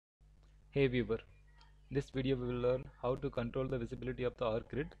Hey viewer, this video we will learn how to control the visibility of the arc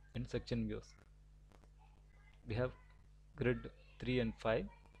grid in section views. We have grid 3 and 5.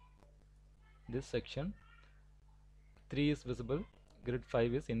 This section 3 is visible, grid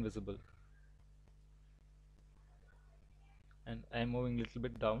 5 is invisible. And I am moving a little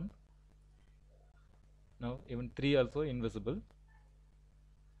bit down. Now even 3 also invisible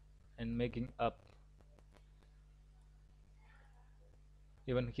and making up.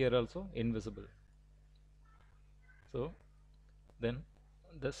 Even here also invisible. So then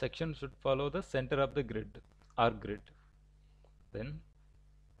the section should follow the center of the grid, arc grid. Then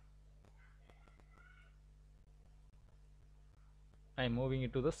I am moving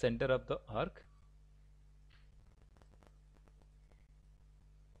it to the center of the arc.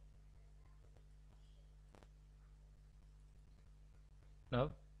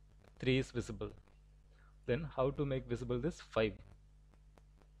 Now 3 is visible. Then how to make visible this 5?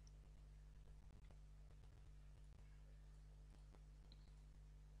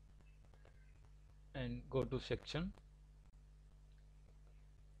 And go to section.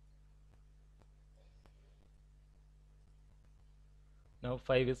 Now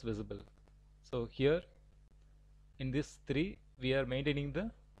 5 is visible. So here in this 3 we are maintaining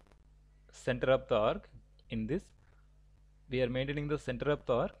the center of the arc. In this we are maintaining the center of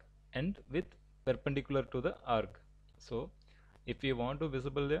the arc and with perpendicular to the arc. So if we want to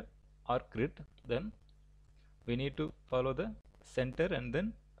visible the arc grid, then we need to follow the center and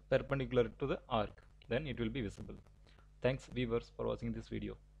then perpendicular to the arc, then it will be visible. Thanks viewers for watching this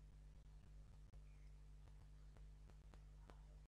video.